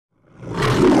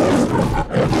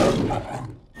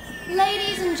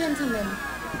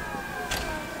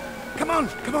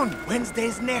come on.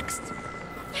 Wednesday's next.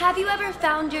 Have you ever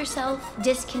found yourself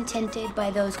discontented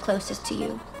by those closest to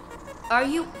you? Are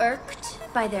you irked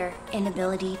by their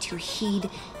inability to heed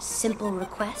simple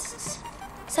requests?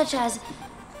 Such as,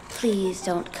 please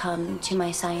don't come to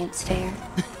my science fair.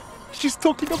 She's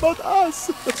talking about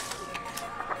us.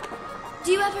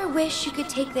 Do you ever wish you could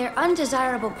take their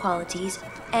undesirable qualities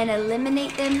and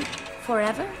eliminate them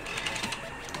forever?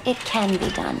 It can be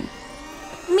done.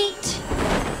 Meet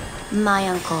my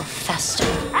Uncle Fester.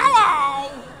 Hello!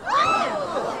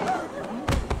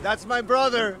 That's my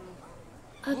brother.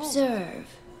 Observe.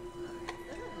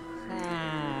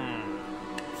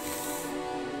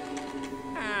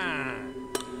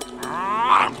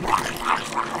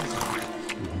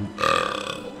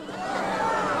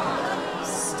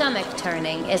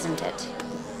 Stomach-turning, isn't it?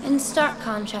 In stark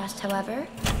contrast, however,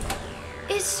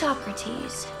 is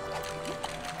Socrates.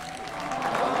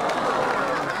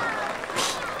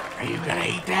 Are you gonna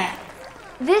eat that?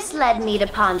 This led me to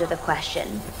ponder the question,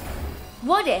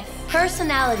 what if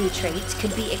personality traits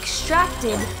could be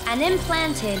extracted and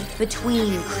implanted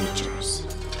between creatures?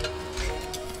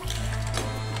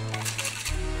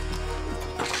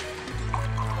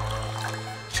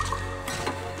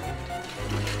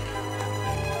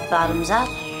 Bottoms up.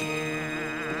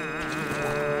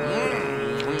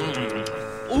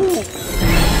 Ooh.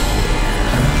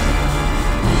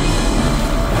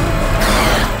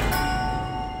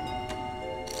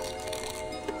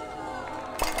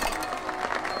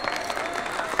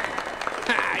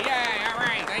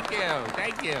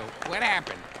 Thank you. What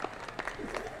happened?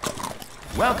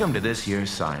 Welcome to this year's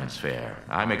science fair.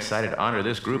 I'm excited to honor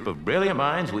this group of brilliant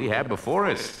minds we have before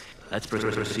us. Let's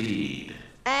proceed.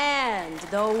 And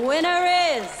the winner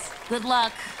is... Good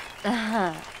luck.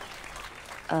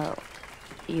 Oh,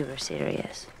 you were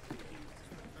serious.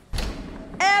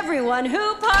 Everyone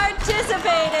who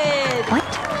participated! What?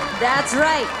 That's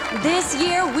right. This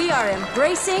year we are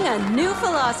embracing a new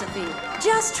philosophy.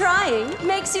 Just trying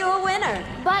makes you a winner.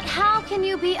 But how can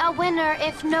you be a winner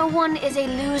if no one is a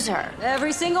loser?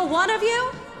 Every single one of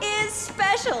you is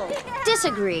special.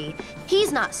 Disagree.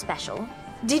 He's not special.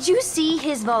 Did you see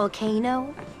his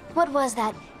volcano? What was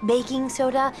that? Baking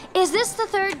soda? Is this the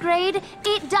third grade?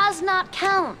 It does not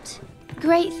count.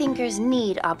 Great thinkers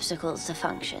need obstacles to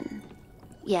function.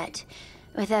 Yet,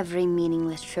 with every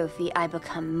meaningless trophy, I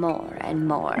become more and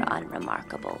more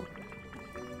unremarkable.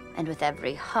 And with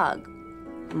every hug,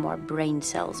 more brain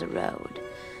cells erode.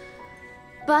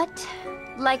 But,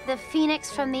 like the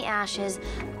phoenix from the ashes,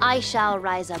 I shall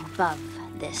rise above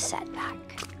this setback.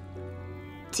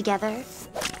 Together,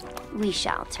 we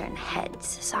shall turn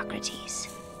heads, Socrates.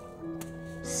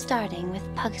 Starting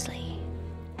with Pugsley.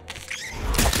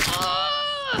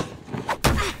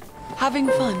 Having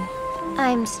fun.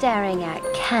 I'm staring at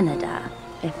Canada,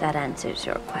 if that answers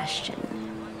your question.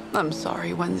 I'm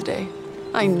sorry, Wednesday.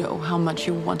 I know how much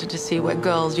you wanted to see where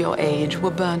girls your age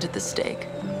were burned at the stake.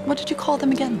 What did you call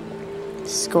them again?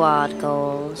 Squad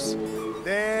goals.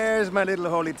 There's my little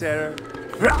holy terror.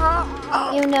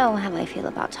 You know how I feel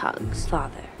about hugs,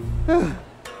 Father.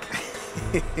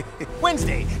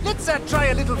 Wednesday, let's try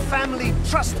a little family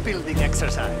trust-building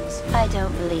exercise. I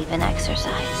don't believe in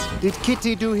exercise. Did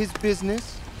Kitty do his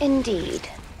business? Indeed.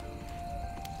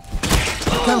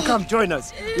 Come, join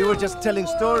us. We were just telling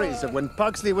stories of when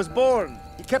Pugsley was born.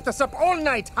 He kept us up all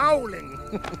night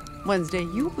howling. Wednesday,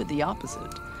 you were the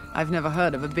opposite. I've never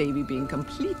heard of a baby being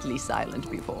completely silent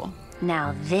before.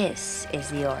 Now this is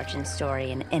the origin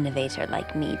story an innovator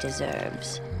like me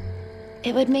deserves.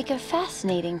 It would make a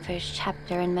fascinating first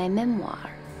chapter in my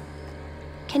memoir.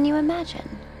 Can you imagine?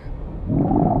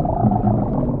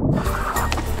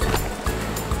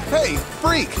 Hey,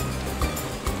 freak!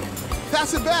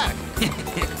 Pass it back!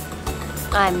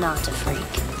 I'm not a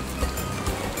freak.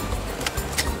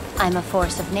 I'm a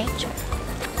force of nature.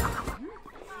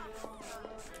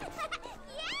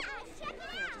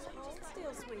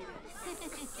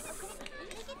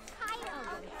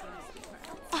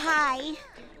 Hi.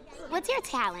 What's your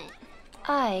talent?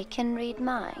 I can read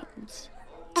minds.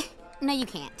 No, you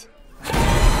can't.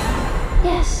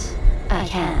 Yes, I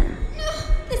can.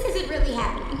 This isn't really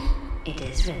happening. It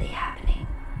is really happening.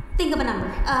 Think of a number.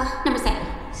 Number 7.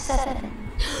 7.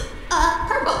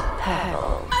 Purple.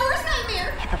 Purple. My worst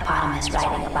nightmare. Hippopotamus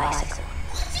riding a bicycle.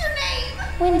 What's your name?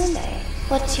 Wednesday.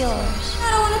 What's yours?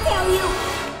 I don't want to tell you.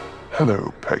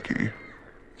 Hello, Peggy.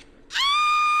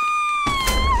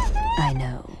 I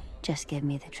know. Just give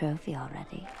me the trophy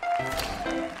already.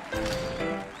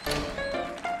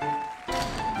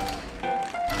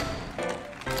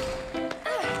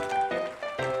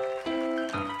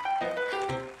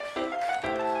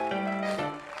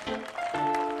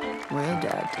 real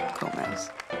dad, Gomez.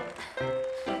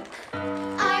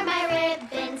 Are my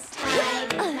ribbons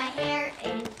tied? Is my hair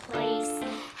in place?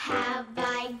 Have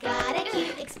I got a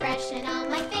cute expression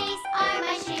on my face? Are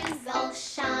my shoes all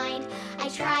shined? I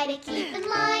try to keep in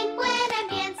line when I'm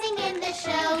dancing in the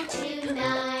show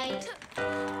tonight.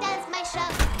 Does my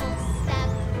shuffle step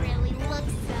really look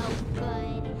so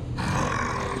good? Am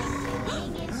I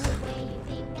doing it the way you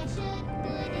think I should?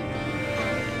 Would it be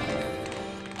honest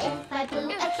if I blew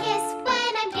a kiss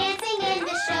when I'm dancing in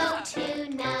the show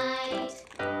tonight?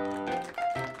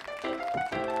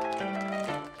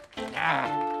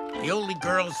 The only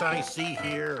girls I see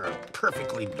here are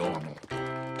perfectly normal.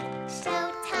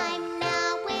 Showtime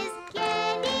now is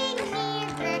getting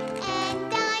nearer,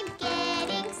 and I'm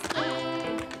getting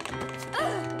scared.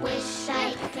 Wish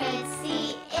I could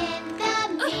see in the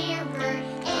mirror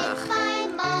if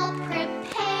I'm all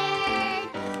prepared.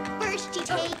 First you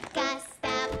take a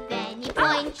step, then you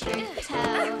point your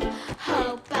toe.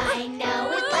 Hope I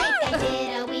know it like I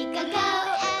did a week ago.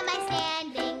 Am I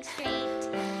standing straight?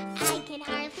 I can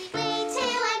hardly wait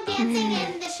till I'm dancing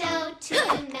in the show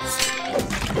tonight.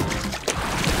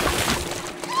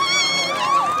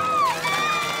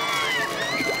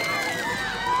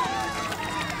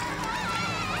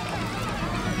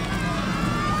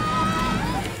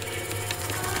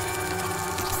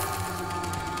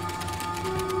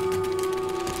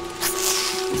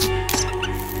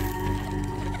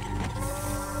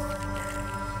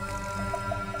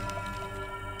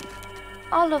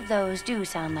 All of those do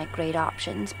sound like great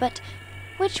options, but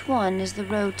which one is the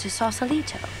road to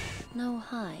Sausalito? No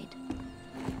hide.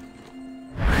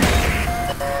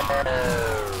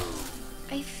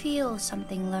 I feel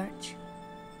something lurch.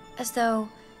 As though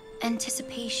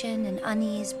anticipation and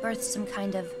unease birthed some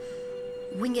kind of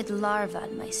winged larva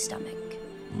in my stomach.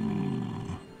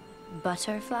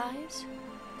 Butterflies?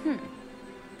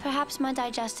 Perhaps my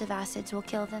digestive acids will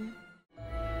kill them.